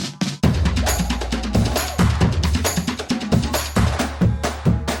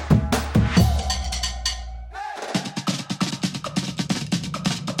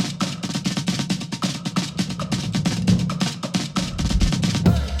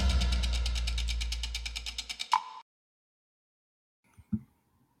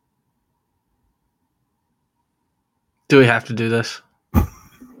Do we have to do this?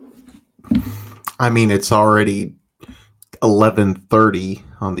 I mean, it's already 11:30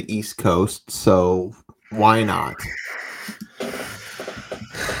 on the East Coast, so why not?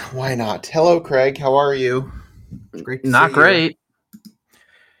 Why not? Hello, Craig. How are you? It's great to Not see great.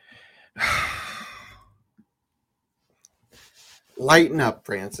 you. Lighten up,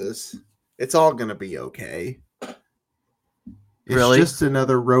 Francis. It's all going to be okay. It's Really? just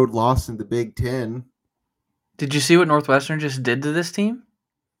another road loss in the Big Ten. Did you see what Northwestern just did to this team?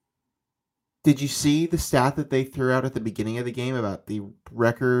 Did you see the stat that they threw out at the beginning of the game about the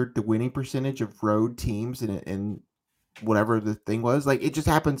winning percentage of road teams and whatever the thing was? Like, it just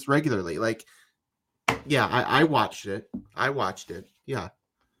happens regularly. Like, yeah, I watched it. Yeah.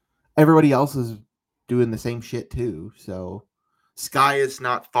 Everybody else is doing the same shit too. So, sky is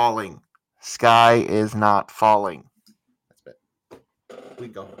not falling. Sky is not falling. That's it. We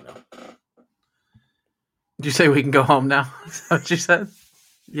can go home now. Did you say we can go home now? Is that what you said?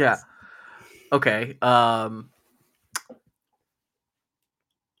 Yeah. Okay.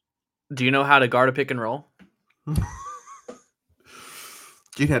 Do you know how to guard a pick and roll? Do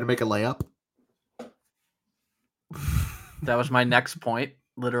you know how to make a layup? That was my next point.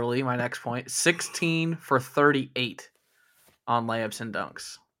 Literally, my next point. 16 for 38 on layups and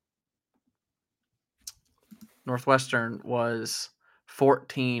dunks. Northwestern was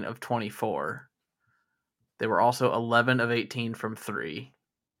 14 of 24. They were also 11 of 18 from 3.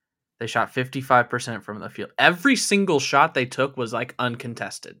 They shot 55% from the field. Every single shot they took was like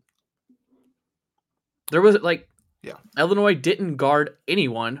uncontested. There was Illinois didn't guard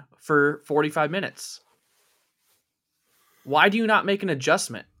anyone for 45 minutes. Why do you not make an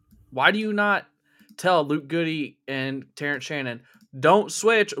adjustment? Why do you not tell Luke Goody and Terrence Shannon, don't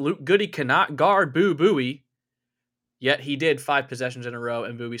switch? Luke Goody cannot guard Boo Buie. Yet he did 5 possessions in a row,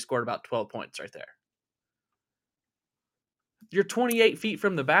 and Buie scored about 12 points right there. You're 28 feet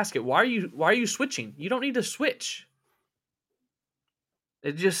from the basket. Why are you switching? You don't need to switch.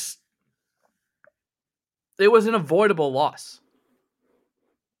 It was an avoidable loss.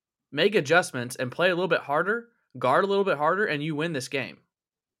 Make adjustments and play a little bit harder, guard a little bit harder, and you win this game.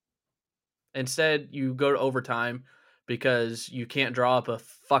 Instead, you go to overtime because you can't draw up a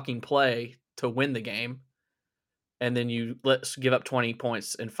fucking play to win the game, and then you let's give up 20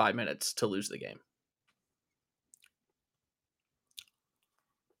 points in 5 minutes to lose the game.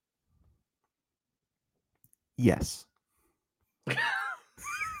 Yes.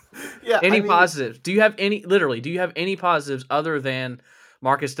 Yeah. Positives? Do you have any positives other than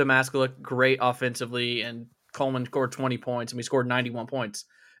Marcus Damascus looked great offensively and Coleman scored 20 points and we scored 91 points?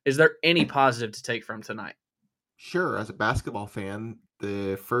 Is there any positive to take from tonight? Sure. As a basketball fan,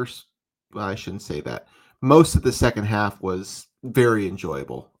 I shouldn't say that. Most of the second half was very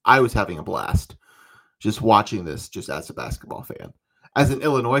enjoyable. I was having a blast just watching this just as a basketball fan. As an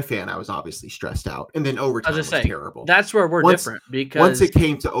Illinois fan, I was obviously stressed out. And then overtime was terrible. That's where we're different. Because once it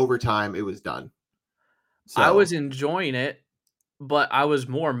came to overtime, it was done. So, I was enjoying it, but I was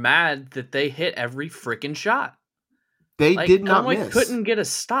more mad that they hit every freaking shot. They did not Illinois miss. Couldn't get a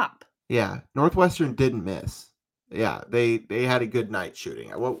stop. Yeah, Northwestern didn't miss. Yeah, they had a good night shooting.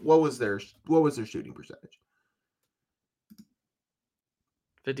 What was their shooting percentage?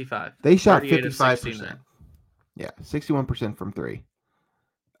 55. They shot 55%. Yeah, 61% from 3.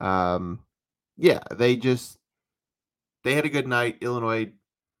 Yeah, they had a good night. Illinois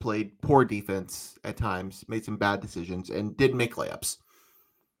played poor defense at times, made some bad decisions, and did make layups.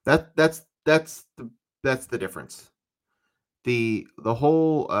 That's the difference. The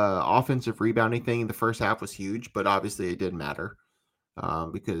whole offensive rebounding thing in the first half was huge, but obviously it didn't matter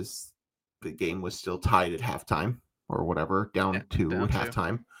because the game was still tied at halftime or whatever, down 2 at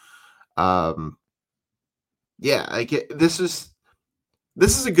halftime.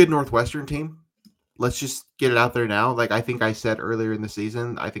 This is a good Northwestern team. Let's just get it out there now. Like I think I said earlier in the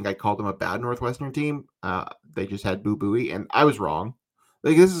season, I think I called them a bad Northwestern team. They just had Boo Buie, and I was wrong.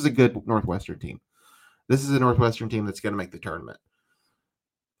 Like this is a good Northwestern team. This is a Northwestern team that's going to make the tournament.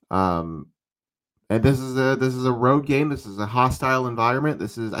 And this is a road game. This is a hostile environment.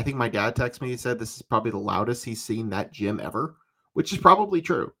 I think my dad texted me. He said this is probably the loudest he's seen that gym ever, which is probably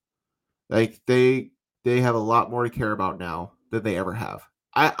true. Like they have a lot more to care about now than they ever have.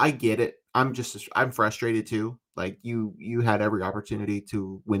 I get it. I'm frustrated too. Like you had every opportunity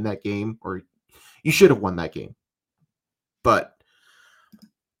to win that game, or you should have won that game. But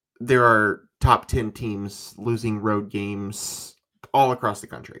there are top 10 teams losing road games all across the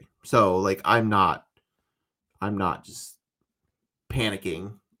country. So like I'm not just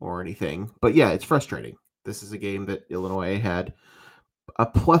panicking or anything. But yeah, it's frustrating. This is a game that Illinois had a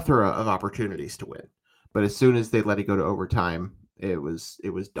plethora of opportunities to win. But as soon as they let it go to overtime, it was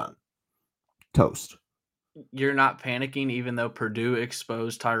done. Toast. You're not panicking, even though Purdue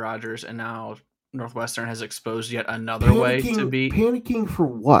exposed Ty Rodgers, and now Northwestern has exposed yet another way to beat. Panicking for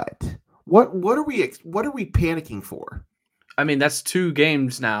what? What are we panicking for? I mean, that's 2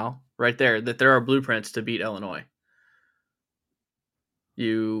 games now, right there, that there are blueprints to beat Illinois.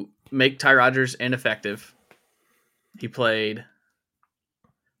 You make Ty Rodgers ineffective. He played.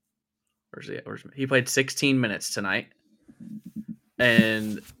 He played 16 minutes tonight,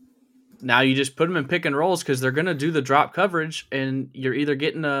 and now you just put them in pick and rolls because they're gonna do the drop coverage, and you're either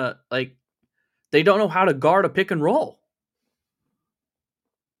getting they don't know how to guard a pick and roll.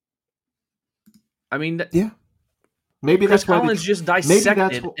 I mean, yeah, maybe Chris that's why Collins just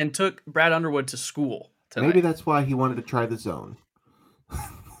dissected and took Brad Underwood to school tonight. Maybe that's why he wanted to try the zone.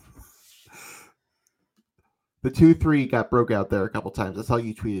 The 2-3 got broke out there a couple times. That's how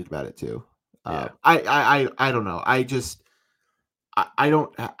you tweeted about it too. Yeah. I don't know. I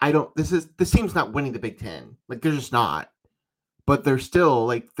don't. This team's not winning the Big Ten. Like they're just not. But they're still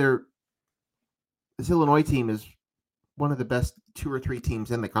this Illinois team is one of the best 2 or 3 teams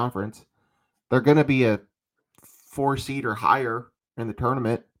in the conference. They're going to be a 4 seed or higher in the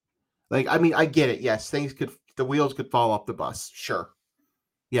tournament. Like, I mean, I get it. Yes, the wheels could fall off the bus. Sure.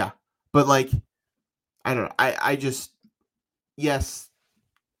 Yeah. But I don't know. Yes,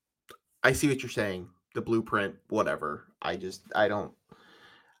 I see what you're saying. The blueprint, whatever. I don't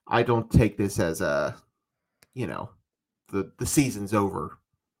take this as the season's over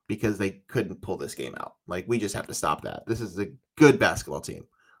because they couldn't pull this game out. Like, we just have to stop that. This is a good basketball team.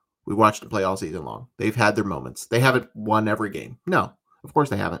 We watched them play all season long. They've had their moments. They haven't won every game. No, of course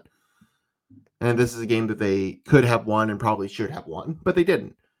they haven't. And this is a game that they could have won and probably should have won, but they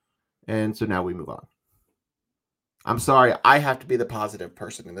didn't. And so now we move on. I'm sorry, I have to be the positive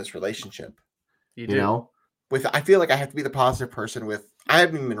person in this relationship. You know? I feel like I have to be the positive person I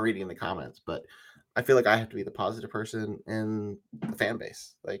haven't even been reading the comments, but I feel like I have to be the positive person in the fan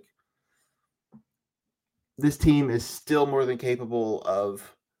base. Like, this team is still more than capable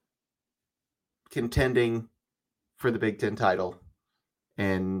of contending for the Big Ten title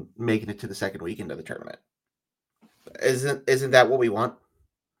and making it to the second weekend of the tournament. Isn't that what we want?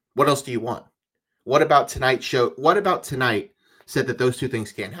 What else do you want? What about tonight said that those 2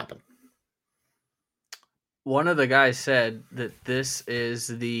 things can't happen? One of the guys said that this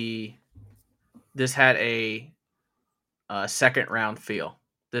had a second round feel.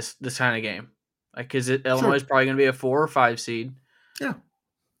 This kind of game, because Illinois is probably going to be a 4 or 5 seed. Yeah.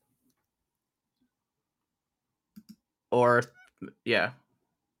 Or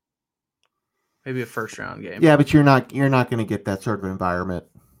maybe a first round game. Yeah, but you're not going to get that sort of environment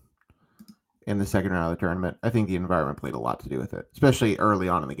in the second round of the tournament. I think the environment played a lot to do with it, especially early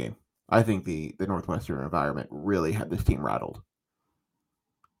on in the game. I think the Northwestern environment really had this team rattled.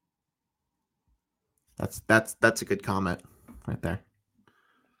 That's a good comment right there.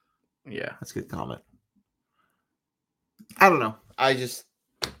 Yeah, that's a good comment. I don't know.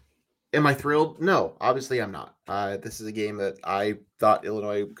 Am I thrilled? No, obviously I'm not. This is a game that I thought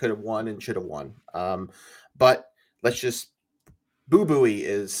Illinois could have won and should have won. But let's just Boo Buie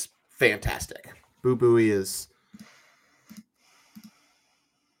is fantastic. Boo Buie is,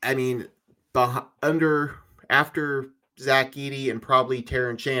 I mean, after Zach Edey and probably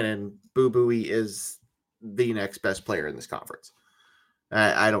Terrence Shannon, Boo Buie is the next best player in this conference.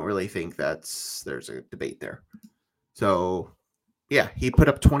 I don't really think there's a debate there. So, yeah, he put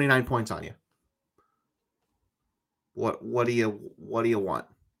up 29 points on you. What do you want?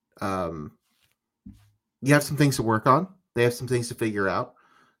 You have some things to work on. They have some things to figure out.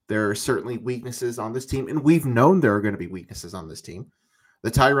 There are certainly weaknesses on this team, and we've known there are going to be weaknesses on this team.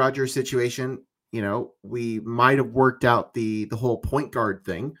 The Ty Rodgers situation, we might have worked out the whole point guard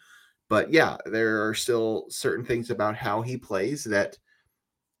thing, but yeah, there are still certain things about how he plays that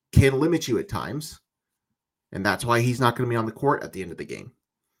can limit you at times, and that's why he's not going to be on the court at the end of the game.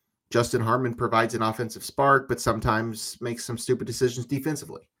 Justin Harmon provides an offensive spark, but sometimes makes some stupid decisions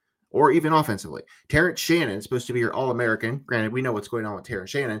defensively or even offensively. Terrence Shannon is supposed to be your All-American. Granted, we know what's going on with Terrence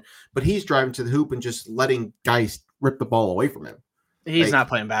Shannon, but he's driving to the hoop and just letting guys rip the ball away from him. He's not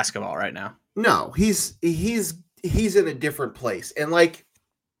playing basketball right now. No, he's in a different place. And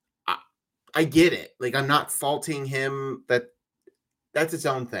I get it. I'm not faulting him. That's its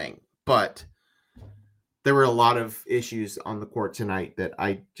own thing. But there were a lot of issues on the court tonight that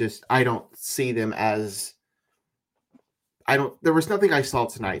I don't see them as there was nothing I saw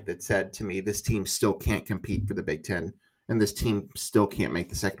tonight that said to me, this team still can't compete for the Big Ten and this team still can't make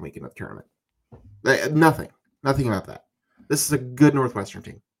the second weekend of the tournament. Nothing about that. This is a good Northwestern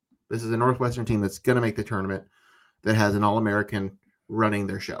team. This is a Northwestern team that's going to make the tournament, that has an All-American running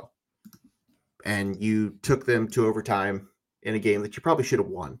their show. And you took them to overtime in a game that you probably should have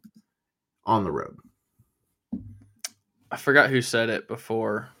won on the road. I forgot who said it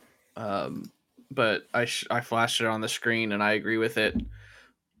before, but I flashed it on the screen, and I agree with it.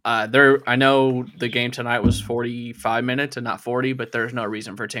 I know the game tonight was 45 minutes and not 40, but there's no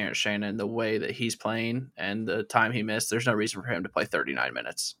reason for Terrence Shannon, the way that he's playing and the time he missed, there's no reason for him to play 39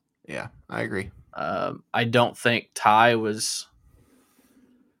 minutes. Yeah, I agree. I don't think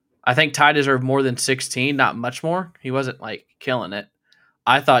I think Ty deserved more than 16, not much more. He wasn't like killing it.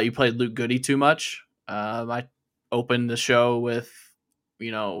 I thought you played Luke Goody too much. I opened the show with,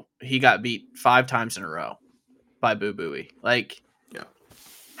 he got beat 5 times in a row by Boo Booey. Like, yeah.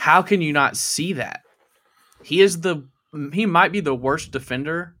 How can you not see that? He might be the worst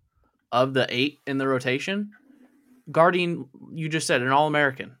defender of the 8 in the rotation. Guarding, you just said, an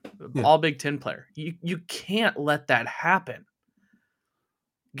All-American, all Big Ten player. You can't let that happen.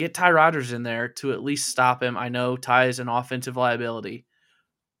 Get Ty Rodgers in there to at least stop him. I know Ty is an offensive liability,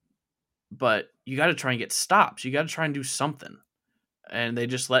 but you got to try and get stops. You got to try and do something. And they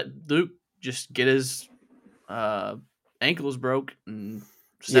just let Luke just get his ankles broke and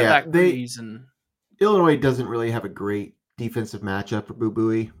step back threes. And Illinois doesn't really have a great defensive matchup for Boo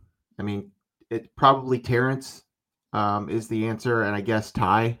Booey. I mean, it probably Terrence is the answer, and I guess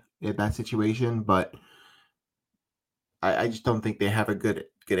Ty in that situation, but I just don't think they have a good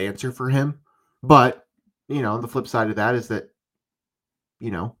answer for him. But, the flip side of that is that,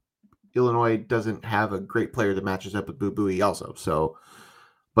 Illinois doesn't have a great player that matches up with Boo Booey also. So,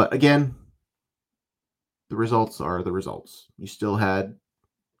 but again, the results are the results. You still had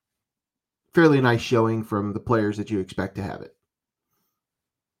fairly nice showing from the players that you expect to have it.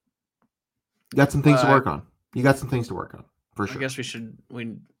 You got some things to work on. For sure. I guess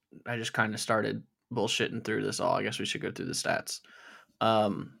I just kind of started bullshitting through this all. I guess we should go through the stats.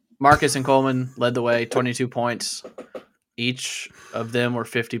 Marcus and Coleman led the way, 22 points. Each of them were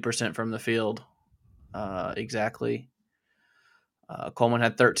 50% from the field. Exactly. Coleman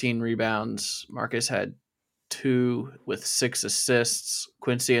had 13 rebounds. Marcus had 2 with 6 assists.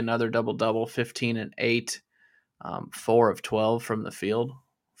 Quincy, another double-double, 15 and 8. 4 of 12 from the field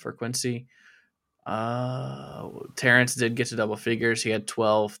for Quincy. Terrence did get to double figures. He had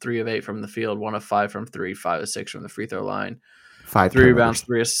 12, 3 of 8 from the field, 1 of 5 from 3, 5 of 6 from the free throw line. 5 3 rebounds,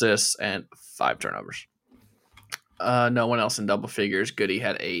 3 assists, and 5 turnovers. No one else in double figures. Goody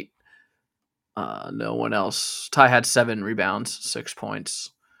had 8. No one else. Ty had 7 rebounds, 6 points.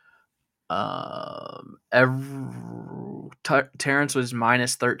 Terrence was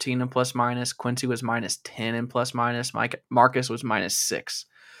minus 13 in plus minus. Quincy was minus 10 in plus minus. Marcus was minus 6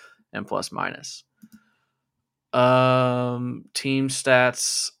 in plus minus. Team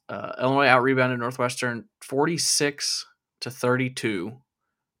stats. Illinois out-rebounded Northwestern 46-32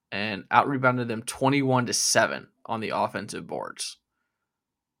 and out-rebounded them 21-7 on the offensive boards.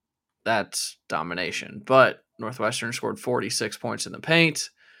 That's domination. But Northwestern scored 46 points in the paint.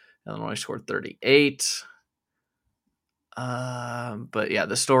 Illinois scored 38. But yeah,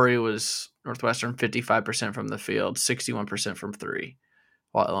 the story was Northwestern 55% from the field, 61% from 3,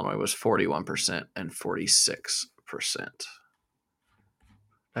 while Illinois was 41% and 46%.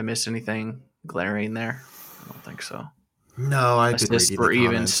 I missed anything glaring there? I don't think so. No, I didn't read Assists were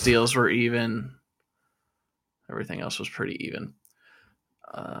even, steals were even. Everything else was pretty even.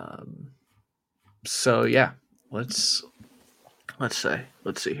 So yeah, let's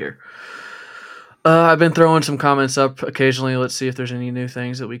see here. I've been throwing some comments up occasionally. Let's see if there's any new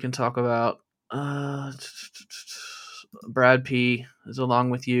things that we can talk about. Brad P is along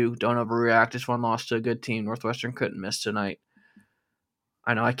with you. Don't overreact. Just one loss to a good team. Northwestern couldn't miss tonight.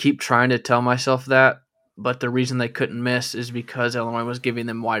 I know I keep trying to tell myself that, but the reason they couldn't miss is because Illinois was giving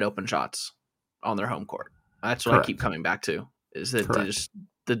them wide open shots on their home court. That's what I keep coming back to, is that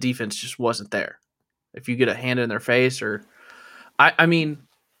the defense just wasn't there. If you get a hand in their face, or I mean,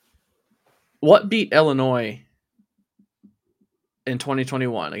 what beat Illinois in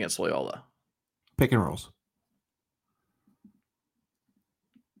 2021 against Loyola? Pick and rolls.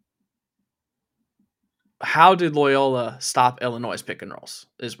 How did Loyola stop Illinois' pick and rolls?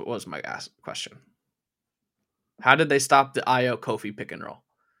 Was my question. How did they stop the Io Kofi pick and roll?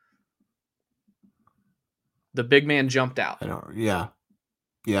 The big man jumped out. Yeah.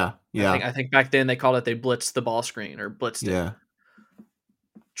 I think back then they called it, they blitzed the ball screen or blitzed it. Yeah.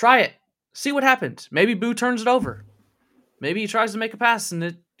 Try it. See what happens. Maybe Boo turns it over. Maybe he tries to make a pass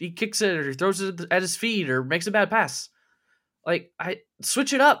and he kicks it, or he throws it at his feet, or makes a bad pass.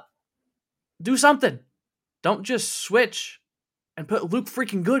 Switch it up. Do something. Don't just switch and put Luke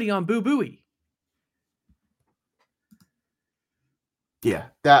freaking Goody on Boo Booey. Yeah,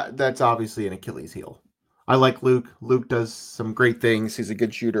 that's obviously an Achilles heel. I like Luke. Luke does some great things. He's a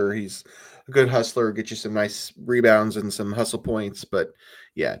good shooter. He's a good hustler. Get you some nice rebounds and some hustle points. But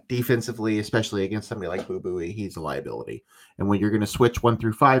yeah, defensively, especially against somebody like Boo Booey, he's a liability. And when you're going to switch 1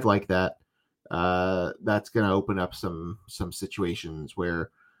 through 5 like that, that's going to open up some situations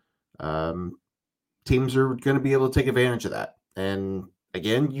where teams are going to be able to take advantage of that. And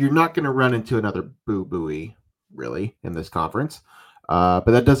again, you're not going to run into another Boo Booey really in this conference. But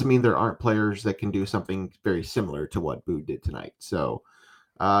that doesn't mean there aren't players that can do something very similar to what Boo did tonight. So,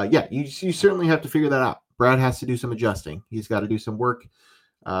 yeah, you certainly have to figure that out. Brad has to do some adjusting. He's got to do some work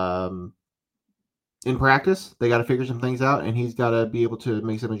in practice. They got to figure some things out, and he's got to be able to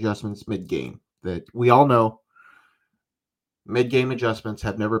make some adjustments mid-game. That we all know mid-game adjustments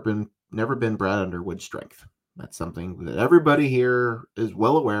have never been Brad Underwood's strength. That's something that everybody here is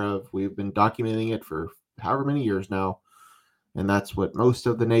well aware of. We've been documenting it for however many years now. And that's what most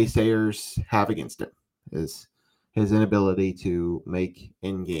of the naysayers have against him, is his inability to make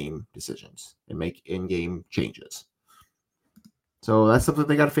in-game decisions and make in-game changes. So that's something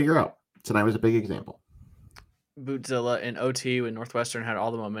they got to figure out. Tonight was a big example. Bootzilla and OT when Northwestern had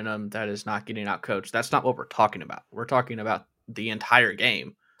all the momentum, that is not getting out coached. That's not what we're talking about. We're talking about the entire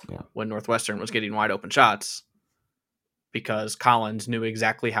game when Northwestern was getting wide open shots because Collins knew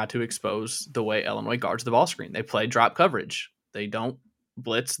exactly how to expose the way Illinois guards the ball screen. They play drop coverage. They don't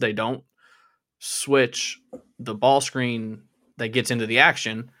blitz. They don't switch the ball screen that gets into the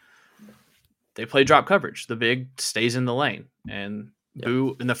action. They play drop coverage. The big stays in the lane. And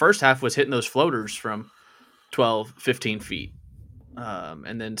Boo in the first half was hitting those floaters from 12, 15 feet.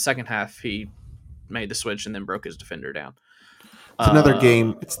 And then second half, he made the switch and then broke his defender down. It's another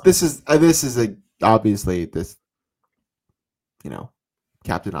game. This is obviously this,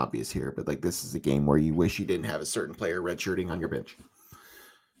 Captain Obvious here, but like this is a game where you wish you didn't have a certain player redshirting on your bench.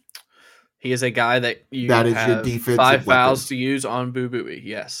 He is a guy that have your defensive 5 fouls weapon to use on Boo Booey.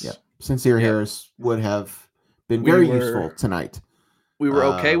 Yes. Yeah. Sincere Harris would have been very useful tonight. We were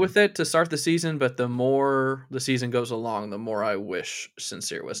okay with it to start the season, but the more the season goes along, the more I wish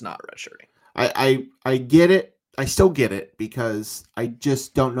Sincere was not redshirting. I get it. I still get it because I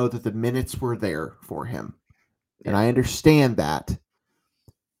just don't know that the minutes were there for him. Yeah. And I understand that.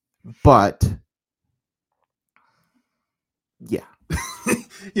 But yeah,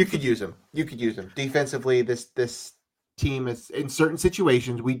 you could use him. Defensively. This team is in certain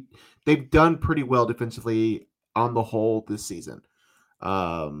situations. They've done pretty well defensively on the whole this season.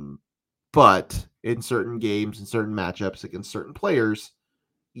 But in certain games and certain matchups against certain players,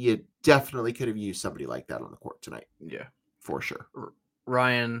 you definitely could have used somebody like that on the court tonight. Yeah, for sure.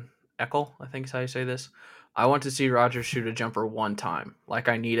 Ryan Eckel, I think is how you say this. I want to see Rogers shoot a jumper one time. Like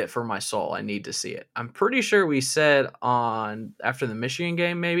I need it for my soul. I need to see it. I'm pretty sure we said after the Michigan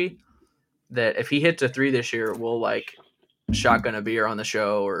game, maybe, that if he hits a 3 this year, we'll like shotgun a beer on the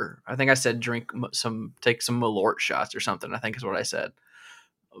show. Or I think I said take some Malort shots or something. I think is what I said.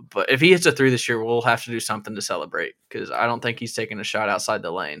 But if he hits a 3 this year, we'll have to do something to celebrate because I don't think he's taking a shot outside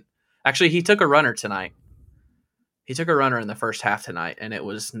the lane. Actually, he took a runner tonight. He took a runner in the first half tonight, and it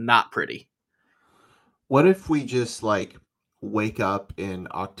was not pretty. What if we just like wake up in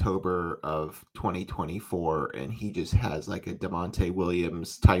October of 2024 and he just has like a DeMonte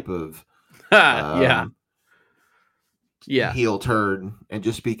Williams type of heel turn and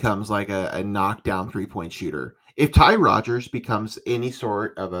just becomes like a knockdown 3-point shooter? If Ty Rogers becomes any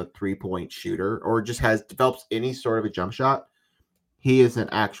sort of a 3-point shooter or just develops any sort of a jump shot, he is an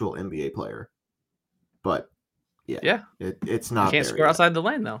actual NBA player. But it's not. He can't score outside the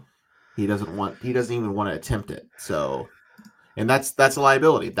lane though. He doesn't even want to attempt it. So, and that's a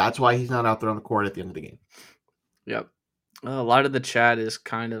liability. That's why he's not out there on the court at the end of the game. Yep. A lot of the chat is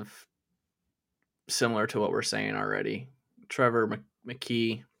kind of similar to what we're saying already. Trevor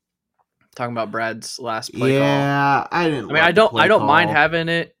McKee talking about Brad's last play call. Yeah, I don't mind having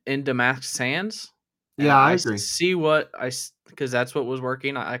it in Damask's hands. Yeah, I agree. See because that's what was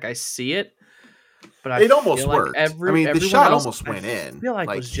working. I see it. But it almost worked. The shot almost went in. I feel like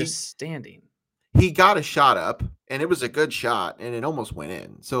was just standing. He got a shot up, and it was a good shot, and it almost went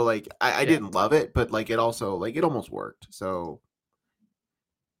in. So, like, I didn't love it, but, like, it also, like, it almost worked. So.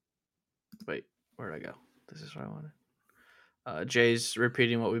 Wait, where'd I go? This is what I wanted. Jay's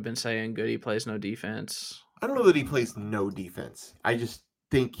repeating what we've been saying. Goody plays no defense. I don't know that he plays no defense. I just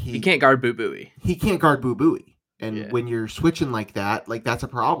think he can't guard Boo Booey. He can't guard Boo Booey. And when you're switching like that, like, that's a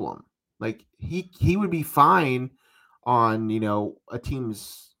problem. Like he would be fine on, a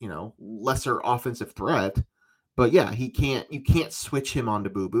team's, lesser offensive threat, But yeah, you can't switch him onto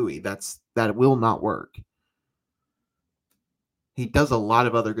Boo Booey. That will not work. He does a lot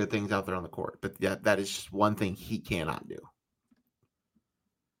of other good things out there on the court, but yeah, that is just one thing he cannot do.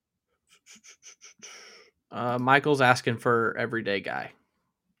 Michael's asking for everyday guy.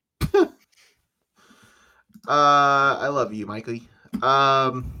 I love you, Mikey.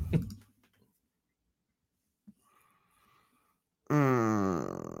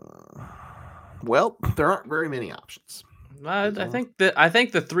 Well, there aren't very many options. I think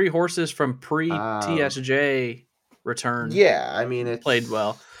the three horses from pre TSJ return. Yeah, I mean it's played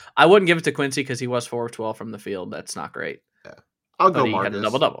well. I wouldn't give it to Quincy because he was 4 of 12 from the field. That's not great. Yeah, I'll But go he Marcus. had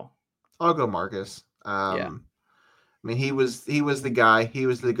a double. I'll go Marcus. Yeah. I mean he was the guy. He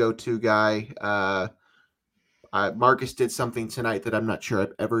was the go-to guy. Marcus did something tonight that I'm not sure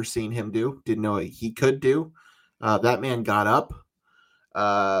I've ever seen him do. Didn't know he could do. That man got up.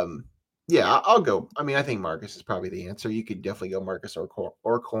 Yeah, I'll go. I mean, I think Marcus is probably the answer. You could definitely go Marcus or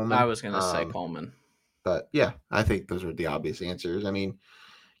Coleman. I was going to say Coleman. But yeah, I think those are the obvious answers. I mean,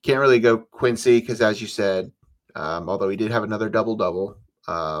 can't really go Quincy because, as you said, although he did have another double-double,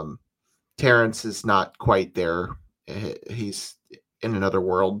 Terrence is not quite there. He's in another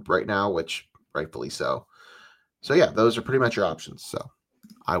world right now, which rightfully so. So yeah, those are pretty much your options. So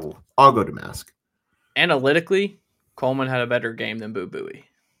I'll go to Mask. Analytically, Coleman had a better game than Boo Booey.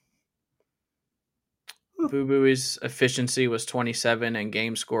 Boo Booey's efficiency was 27 and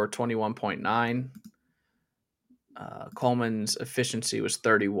game score 21.9. Coleman's efficiency was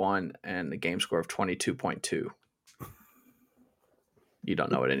 31 and the game score of 22.2. You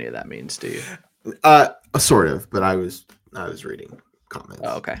don't know what any of that means, do you? Sort of, but I was reading comments.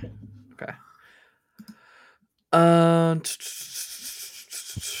 Oh, okay.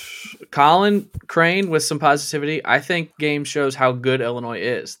 Colin Crane with some positivity. I think game shows how good Illinois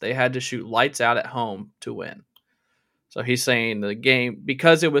is. They had to shoot lights out at home to win. So he's saying the game,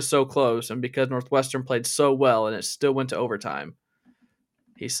 because it was so close and because Northwestern played so well and it still went to overtime,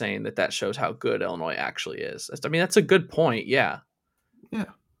 he's saying that shows how good Illinois actually is. I mean, that's a good point, yeah. Yeah.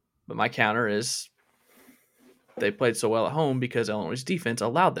 But my counter is they played so well at home because Illinois' defense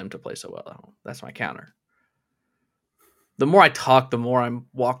allowed them to play so well at home. That's my counter. The more I talk, the more I'm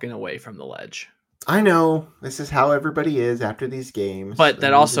walking away from the ledge. I know. This is how everybody is after these games. But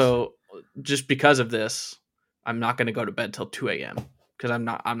that also, just because of this, I'm not going to go to bed till 2 a.m. because I'm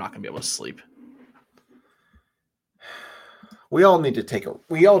not going to be able to sleep. We all need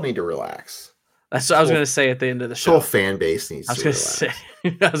to relax. That's what I was going to say at the end of the show. The whole fan base needs to relax.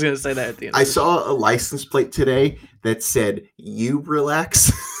 I was going to say that at the end. I saw a license plate today that said "You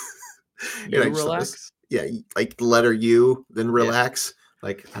relax." You relax. Yeah, like the letter U, then relax. Yeah.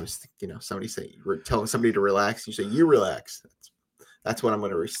 Like I was, somebody say you're telling somebody to relax. You say you relax. That's what I'm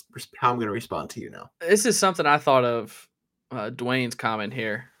going to how I'm going to respond to you now. This is something I thought of. Dwayne's comment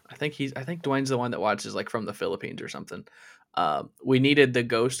here. I think Dwayne's the one that watches like from the Philippines or something. We needed the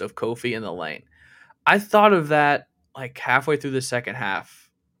ghost of Kofi in the lane. I thought of that like halfway through the second half.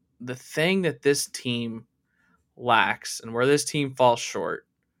 The thing that this team lacks and where this team falls short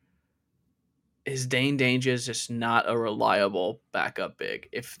is Dane Danger is just not a reliable backup big.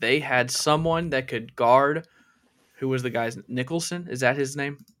 If they had someone that could guard, who was the guy's Nicholson? Is that his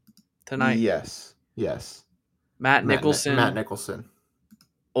name tonight? Yes. Matt Nicholson. Matt Nicholson.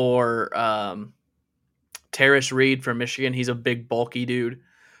 Or Terrace Reed from Michigan. He's a big, bulky dude.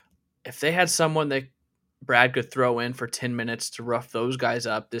 If they had someone that Brad could throw in for 10 minutes to rough those guys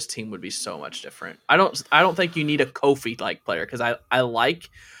up, this team would be so much different. I don't think you need a Kofi-like player because I like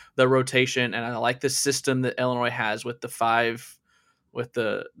the rotation and I like the system that Illinois has with the five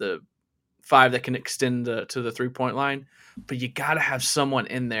that can extend to the 3-point line. But you got to have someone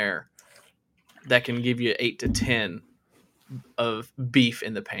in there that can give you 8 to 10 of beef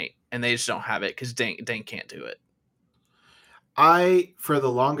in the paint, and they just don't have it because Dane can't do it. For the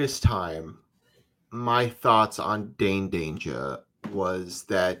longest time, my thoughts on Dane Danger was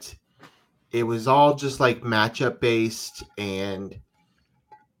that it was all just like matchup based and,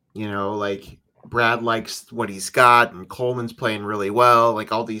 like Brad likes what he's got and Coleman's playing really well,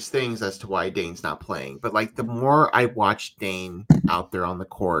 like all these things as to why Dane's not playing. But like the more I watch Dane out there on the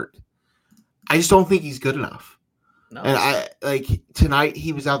court, I just don't think he's good enough. No. And I like tonight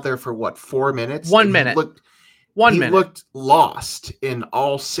he was out there for what, 4 minutes? 1 minute. He looked lost in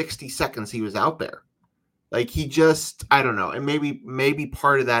all 60 seconds he was out there. Like he just, I don't know. And maybe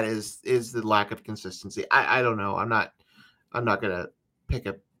part of that is the lack of consistency. I don't know. I'm not going to pick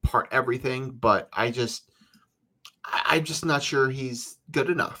apart everything, but I'm just not sure he's good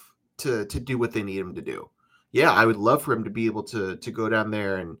enough to do what they need him to do. Yeah, I would love for him to be able to go down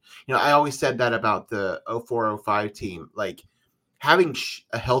there. And I always said that about the 04-05 team, like having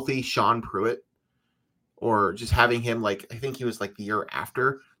a healthy Sean Pruitt, or just having him, like, I think he was like the year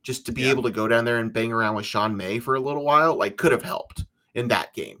after, just to be Yeah. able to go down there and bang around with Sean May for a little while, like, could have helped in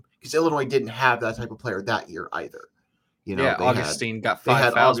that game, because Illinois didn't have that type of player that year either. Yeah, They had Augustine got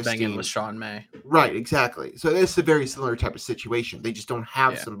 5 fouls banging with Augustine. Sean May. Right, exactly. So it's a very similar type of situation. They just don't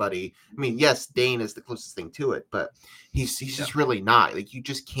have Yeah. somebody. I mean, yes, Dane is the closest thing to it, but he's just really not. Like, you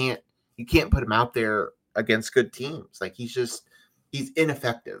can't put him out there against good teams. Like, he's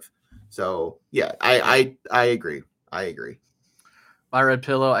ineffective. So yeah, I agree. I agree. My red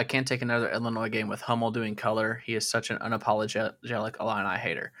pillow, I can't take another Illinois game with Hummel doing color. He is such an unapologetic Illini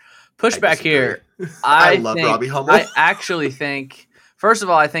hater. Pushback here. I love Robbie Hummel. I actually think, first of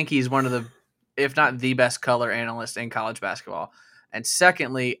all, I think he's one of the, if not the best color analyst in college basketball. And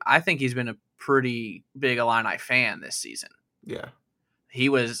secondly, I think he's been a pretty big Illini fan this season. Yeah. He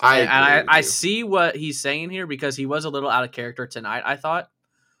was, I see what he's saying here, because he was a little out of character tonight, I thought.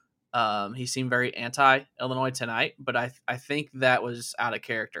 He seemed very anti-Illinois tonight, but I think that was out of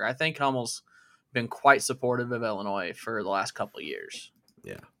character. I think Hummel's been quite supportive of Illinois for the last couple of years.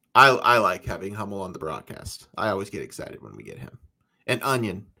 Yeah. I like having Hummel on the broadcast. I always get excited when we get him. And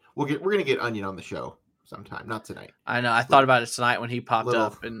Onion. We're gonna get Onion on the show sometime, not tonight. I know. I thought about it tonight when he popped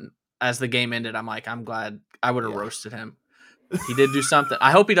up, and as the game ended, I'm like, I'm glad. I would have roasted him. He did do something.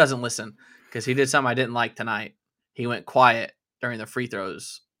 I hope he doesn't listen, because he did something I didn't like tonight. He went quiet during the free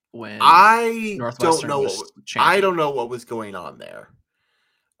throws when Northwestern I don't know what was going on there.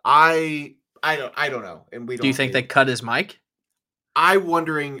 I don't know. And we don't. Do you think they cut his mic? I'm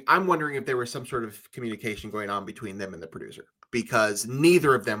wondering if there was some sort of communication going on between them and the producer, because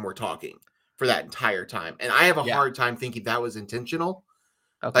neither of them were talking for that entire time. And I have a hard time thinking that was intentional.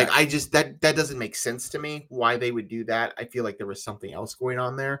 Okay. Like, I just, that doesn't make sense to me why they would do that. I feel like there was something else going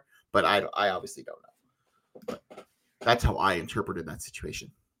on there, but I obviously don't know. But that's how I interpreted that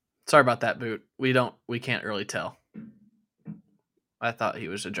situation. Sorry about that, Boot. We can't really tell. I thought he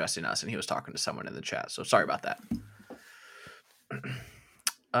was addressing us and he was talking to someone in the chat. So sorry about that.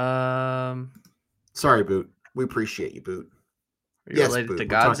 Sorry, Boot. We appreciate you, Boot. Yes, related Boot. To Godzilla?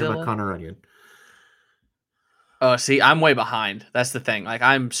 We're talking about Connor Onion. Oh, see, I'm way behind. That's the thing. Like,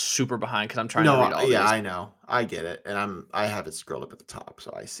 I'm super behind because I'm trying to read all yeah, these. I know. I get it. And I have it scrolled up at the top,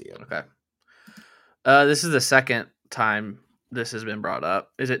 so I see it. Okay. This is the second time this has been brought up.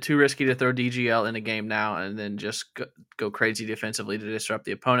 Is it too risky to throw DGL in a game now and then just go crazy defensively to disrupt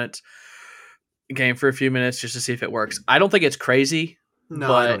the opponent's game for a few minutes just to see if it works? I don't think it's crazy. No,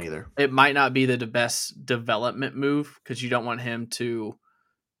 but I don't either. It might not be the best development move, because you don't want him to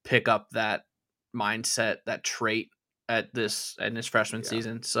pick up that mindset, that trait in his freshman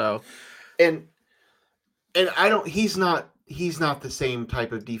season. So, and I don't. He's not the same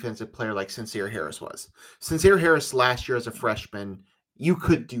type of defensive player like Sincere Harris was. Sincere Harris last year as a freshman, you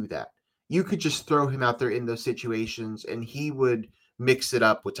could do that. You could just throw him out there in those situations, and he would mix it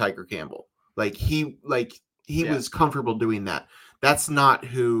up with Tiger Campbell. He was comfortable doing that. That's not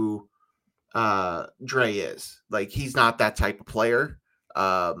who Dre is. Like, he's not that type of player.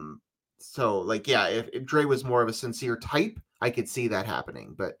 So, if Dre was more of a Sincere type, I could see that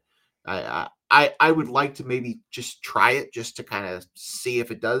happening. But I would like to maybe just try it, just to kind of see if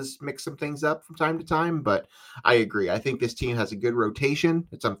it does mix some things up from time to time. But I agree. I think this team has a good rotation.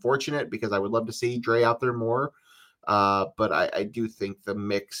 It's unfortunate because I would love to see Dre out there more. But I do think the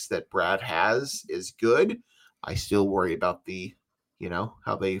mix that Brad has is good. I still worry about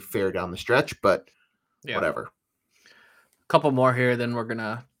how they fare down the stretch, but whatever. A couple more here, then we're going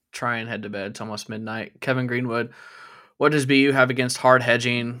to try and head to bed. It's almost midnight. Kevin Greenwood, what does BU have against hard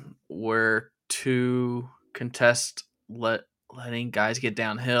hedging where two contest letting guys get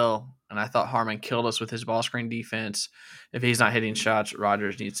downhill? And I thought Harmon killed us with his ball screen defense. If he's not hitting shots,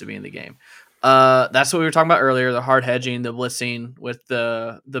 Rogers needs to be in the game. That's what we were talking about earlier, the hard hedging, the blitzing with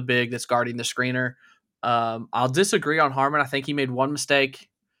the big that's guarding the screener. I'll disagree on Harmon. I think he made one mistake.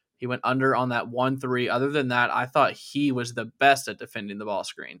 He went under on that 1-3. Other than that, I thought he was the best at defending the ball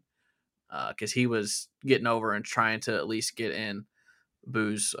screen, because he was getting over and trying to at least get in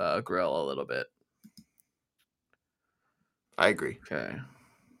Boo's grill a little bit. I agree. Okay.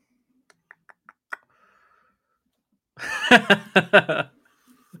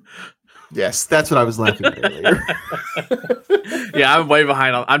 Yes, that's what I was laughing at earlier. Yeah, I'm way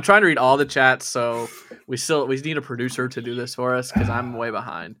behind. I'm trying to read all the chats, so we need a producer to do this for us because I'm way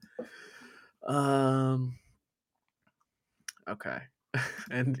behind. Okay.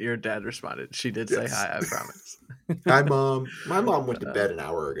 And your dad responded. She did say hi, I promise. My mom went to bed an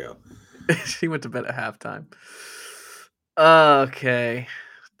hour ago. He went to bed at halftime. Okay.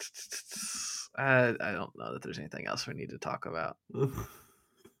 I don't know that there's anything else we need to talk about.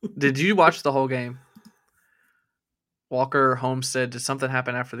 Did you watch the whole game? Walker Holmes said, did something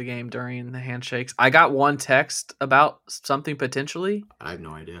happen after the game during the handshakes? I got one text about something potentially. I have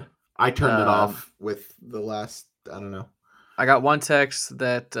no idea. I turned it off with the last, I don't know. I got one text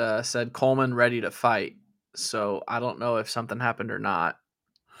that said Coleman ready to fight. So I don't know if something happened or not.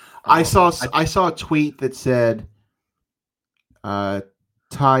 I saw a tweet that said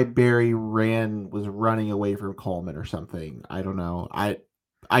Ty Berry was running away from Coleman or something. I don't know.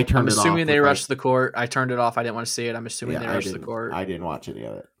 I turned it off. I'm assuming they rushed the court. I turned it off. I didn't want to see it. I'm assuming they rushed the court. I didn't watch any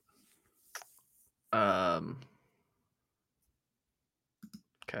of it.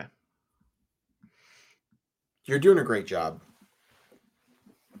 Okay. You're doing a great job.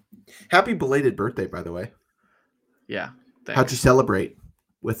 Happy belated birthday, by the way. Yeah. Thanks. How'd you celebrate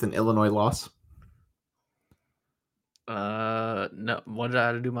with an Illinois loss? No. What did I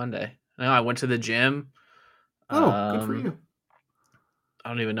have to do Monday? No, I went to the gym. Oh, good for you. I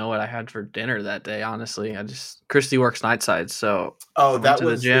don't even know what I had for dinner that day. Honestly, Christy works night side, so that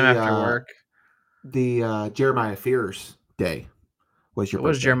was the gym after work. The Jeremiah Fears day was your. It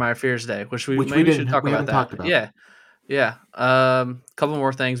was Jeremiah Fears day, which we should talk about that. Talked about. Yeah. Couple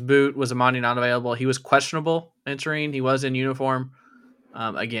more things. Boot was Amani not available. He was questionable entering. He was in uniform.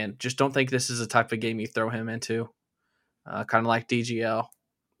 Again, just don't think this is a type of game you throw him into. Kind of like DGL,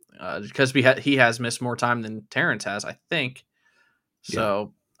 because he has missed more time than Terrence has, I think.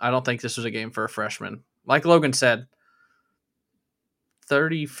 So I don't think this was a game for a freshman. Like Logan said,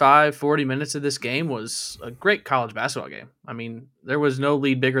 35, 40 minutes of this game was a great college basketball game. I mean, there was no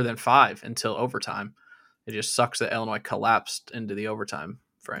lead bigger than 5 until overtime. It just sucks that Illinois collapsed into the overtime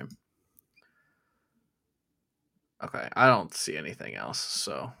frame. Okay, I don't see anything else.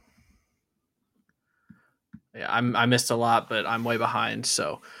 So, yeah, I missed a lot, but I'm way behind.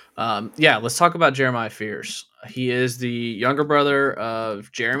 So, let's talk about Jeremiah Fears. He is the younger brother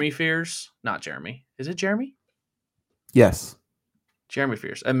of Jeremy Fears. Not Jeremy. Is it Jeremy? Yes. Jeremy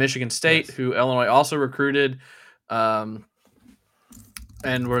Fears at Michigan State, who Illinois also recruited and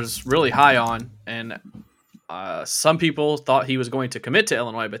was really high on. And some people thought he was going to commit to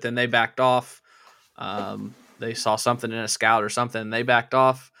Illinois, but then they backed off. They saw something in a scout or something. They backed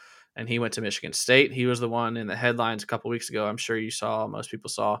off, and he went to Michigan State. He was the one in the headlines a couple weeks ago. I'm sure you saw, most people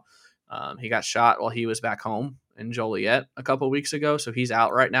saw. He got shot while he was back home in Joliet a couple weeks ago, so he's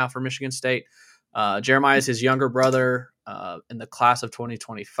out right now for Michigan State. Jeremiah is his younger brother in the class of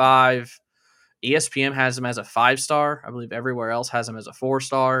 2025. ESPN has him as a 5-star. I believe everywhere else has him as a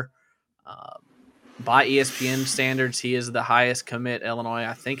 4-star. By ESPN standards, he is the highest commit Illinois,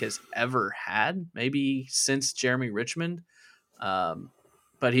 I think, has ever had, maybe since Jeremy Richmond.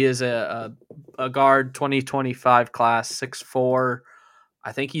 But he is a guard 2025 class, 6'4".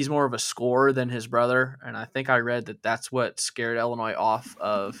 I think he's more of a scorer than his brother, and I think I read that that's what scared Illinois off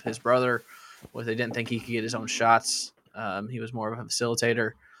of his brother, was they didn't think he could get his own shots. He was more of a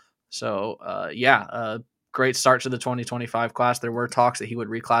facilitator. So, great start to the 2025 class. There were talks that he would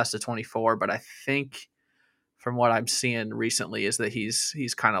reclass to 24, but I think from what I'm seeing recently is that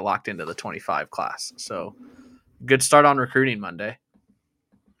he's kind of locked into the 25 class. So good start on recruiting Monday.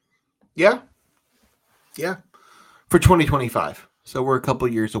 Yeah. For 2025. So we're a couple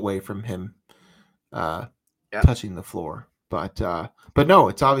years away from him touching the floor. But no,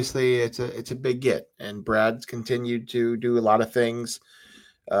 it's obviously it's a big get, and Brad's continued to do a lot of things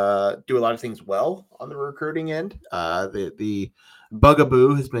well on the recruiting end. The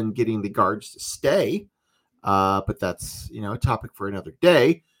bugaboo has been getting the guards to stay, but that's a topic for another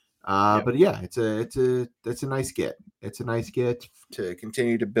day. But yeah, it's a nice get. It's a nice get to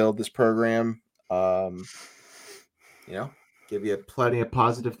continue to build this program. Give you plenty of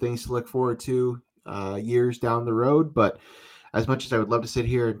positive things to look forward to years down the road. But as much as I would love to sit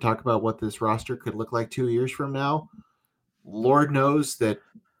here and talk about what this roster could look like 2 years from now, Lord knows that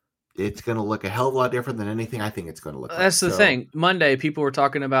it's going to look a hell of a lot different than anything I think it's going to look like. That's the thing. Monday, people were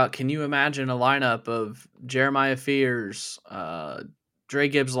talking about, can you imagine a lineup of Jeremiah Fears, Dre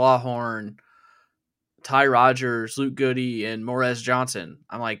Gibbs-Lawhorn, Ty Rogers, Luke Goody, and Morez Johnson?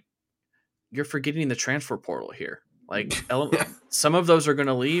 I'm like, you're forgetting the transfer portal here. Like, some of those are going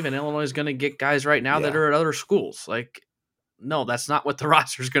to leave, and Illinois is going to get guys right now that are at other schools. Like, no, that's not what the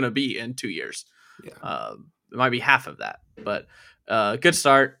roster is going to be in 2 years. Yeah. It might be half of that, but good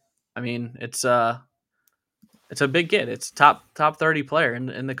start. I mean, it's a big get. It's top 30 player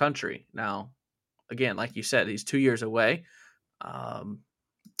in the country. Now, again, like you said, he's 2 years away.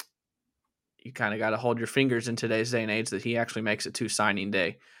 You kind of got to hold your fingers in today's day and age that he actually makes it to signing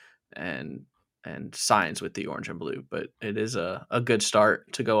day. and signs with the orange and blue. But it is a good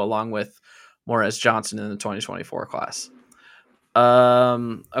start to go along with Morez Johnson in the 2024 class.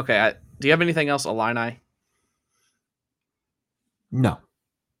 Okay. Do you have anything else, Illini? No.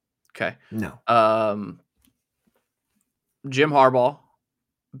 Okay. No. Jim Harbaugh,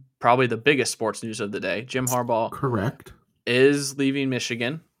 probably the biggest sports news of the day. Jim Harbaugh Correct. is leaving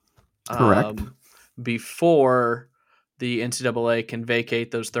Michigan. Correct. Before the NCAA can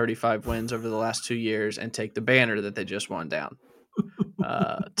vacate those 35 wins over the last 2 years and take the banner that they just won down.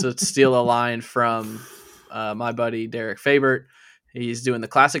 To steal a line from my buddy Derek Fabert, he's doing the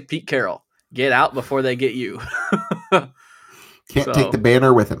classic Pete Carroll: "Get out before they get you." Can't take the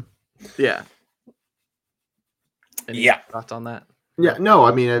banner with him. Yeah. Any thoughts on that? Yeah, no,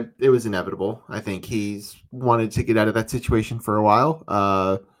 I mean, it was inevitable. I think he's wanted to get out of that situation for a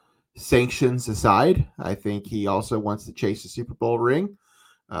while. Sanctions aside, I think he also wants to chase a Super Bowl ring,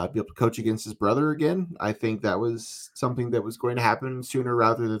 be able to coach against his brother again. I think that was something that was going to happen sooner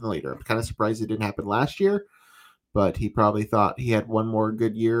rather than later. I'm kind of surprised it didn't happen last year, but he probably thought he had one more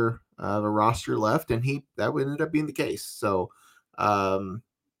good year of a roster left, and that ended up being the case. So,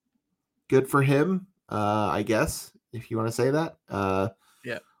 good for him, I guess, if you want to say that.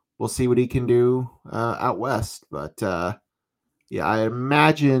 Yeah. We'll see what he can do out west. But, yeah, I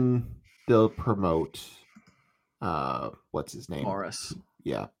imagine they'll promote, what's his name? Morris.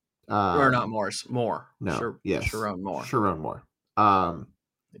 Yeah. Or not Morris. Moore. No. Yes. Sharon Moore. Sharon Moore. But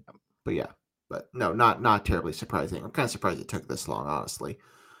yeah. But no, not terribly surprising. I'm kind of surprised it took this long, honestly.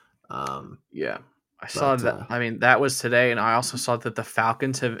 Yeah. I saw that. I mean, that was today, and I also saw that the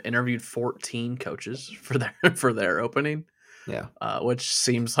Falcons have interviewed 14 coaches for their opening. Yeah, which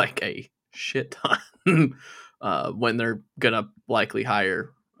seems like a shit ton when they're gonna likely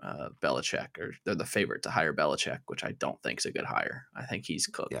hire Belichick, or they're the favorite to hire Belichick, which I don't think is a good hire. I think he's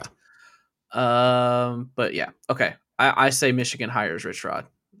cooked. Yeah. But yeah, okay. I say Michigan hires Rich Rod.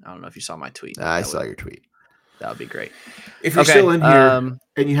 I don't know if you saw my tweet. I saw your tweet. That would be great. If you're still in here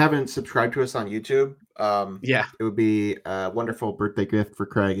and you haven't subscribed to us on YouTube, yeah, it would be a wonderful birthday gift for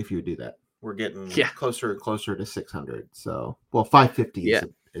Craig if you would do that. We're getting closer and closer to 600. So, 550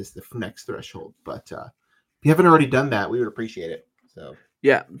 is the next threshold. But if you haven't already done that, we would appreciate it. So,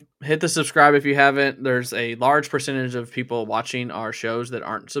 yeah, hit the subscribe if you haven't. There's a large percentage of people watching our shows that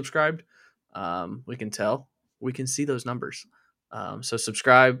aren't subscribed. We can tell. We can see those numbers. So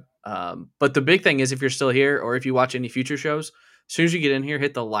subscribe. But the big thing is, if you're still here or if you watch any future shows, as soon as you get in here,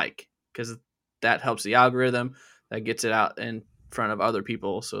 hit the like, because that helps the algorithm. That gets it out in front of other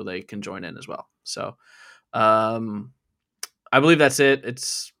people so they can join in as well. So I believe that's it.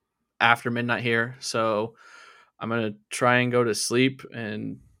 It's after midnight here. So I'm going to try and go to sleep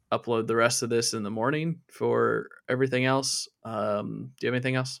and upload the rest of this in the morning for everything else. Do you have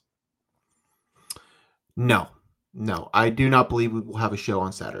anything else? No, I do not believe we will have a show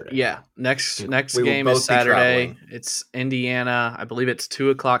on Saturday. Yeah, next game is Saturday. It's Indiana. I believe it's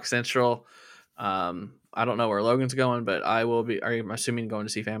 2:00 Central. I don't know where Logan's going, but I will be. I'm assuming going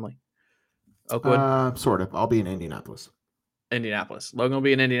to see family. Oakwood, sort of. I'll be in Indianapolis. Logan will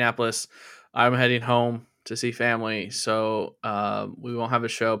be in Indianapolis. I'm heading home to see family, so we won't have a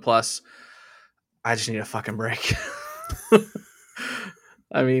show. Plus, I just need a fucking break.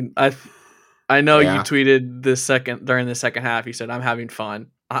 I mean, I know you tweeted during the second half. You said, "I'm having fun."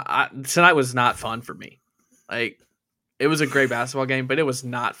 Tonight was not fun for me. Like, it was a great basketball game, but it was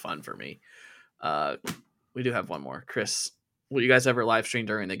not fun for me. We do have one more. Chris, will you guys ever live stream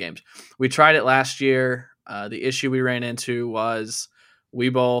during the games? We tried it last year. The issue we ran into was we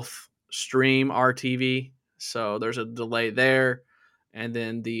both stream our TV, so there's a delay there, and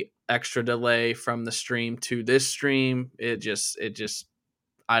then the extra delay from the stream to this stream. It just.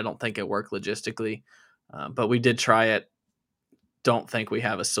 I don't think it worked logistically, but we did try it. Don't think we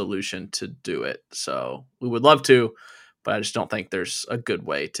have a solution to do it. So we would love to, but I just don't think there's a good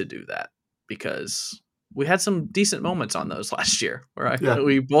way to do that, because we had some decent moments on those last year where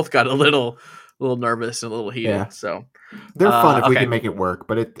we both got a little nervous and a little heated. Yeah. So they're fun if we can make it work,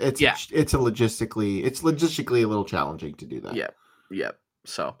 but it's logistically a little challenging to do that. Yep.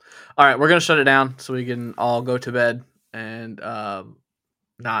 So, all right, we're going to shut it down so we can all go to bed and,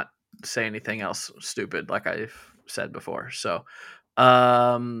 not say anything else stupid like I've said before. So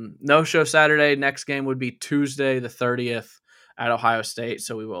no show Saturday. Next game would be Tuesday the 30th at Ohio State.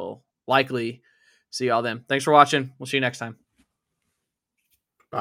 So we will likely see y'all then. Thanks for watching. We'll see you next time.